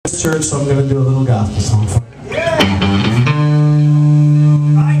church, so I'm going to do a little gospel song for you.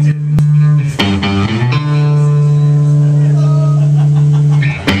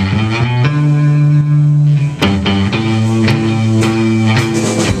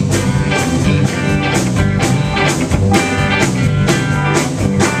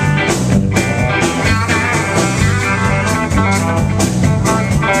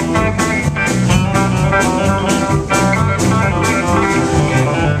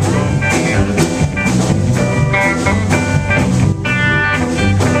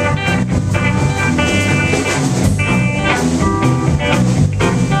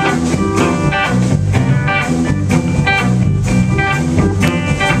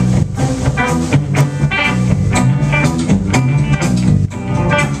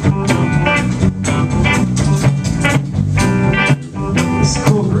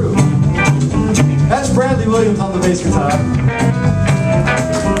 On the bass guitar.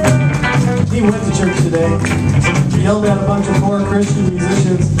 He went to church today. He yelled at a bunch of poor Christian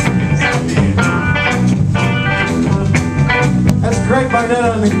musicians. That's Greg Barnett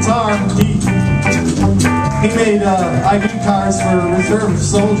on the guitar. He made ID cards for reserve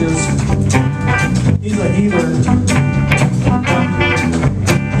soldiers. He's a healer.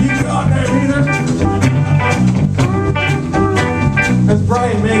 You get on there, healer. That's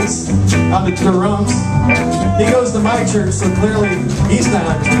Brian Makes on the drums. He goes to my church, so clearly he's not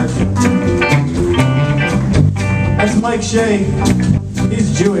on church. That's Mike Shea.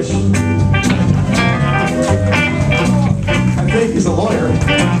 He's Jewish. I think he's a lawyer.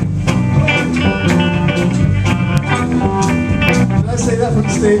 Did I say that from the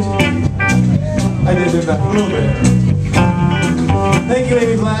stage? I did do that a little bit. Thank you,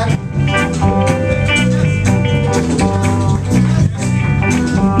 Amy Black.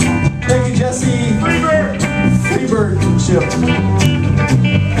 Thank you, Jesse. Friedberg ship.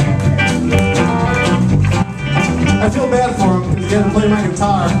 I feel bad for him because he had to play my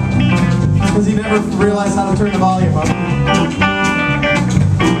guitar because he never realized how to turn the volume up.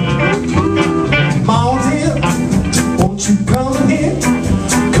 Mountain, won't you come in here?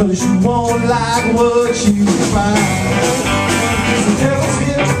 Cause you won't like what you find. The devil's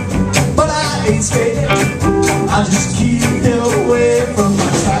here, but I ain't scared. I just keep him away from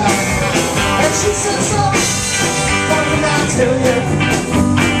my side. And she says so. What did I tell you?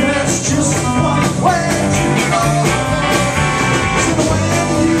 There's just one way to go. So when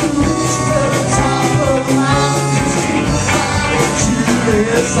you reach the top of the mountain, just keep an eye to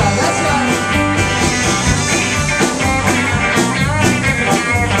the side. That's right.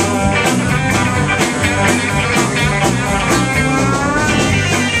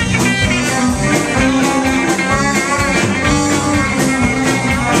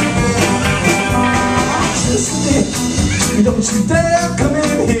 Don't you dare come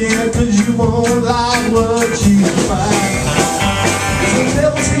in here, cause you won't like what you find.